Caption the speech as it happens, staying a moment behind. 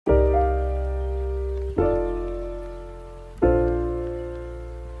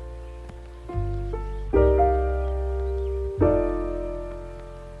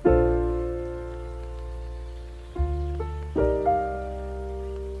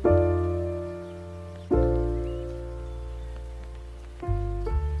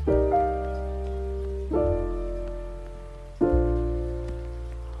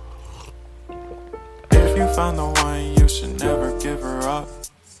found the one, you should never give her up.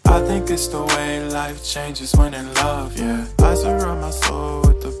 I think it's the way life changes when in love, yeah. I surround my soul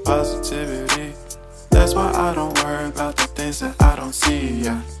with the positivity. That's why I don't worry about the things that I don't see,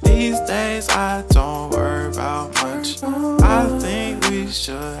 yeah. These days I don't worry about much. I think we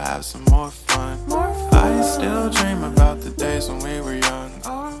should have some more fun. I still dream about the days when we were young.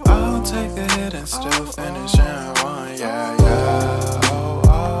 I'll take a hit and still finish in one, yeah, yeah. Oh,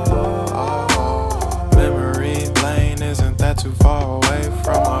 oh, oh, oh. Memory lane, isn't that too far away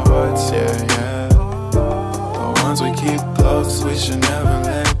from our hearts, yeah, yeah. The ones we keep close, we should never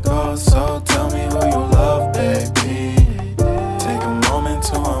let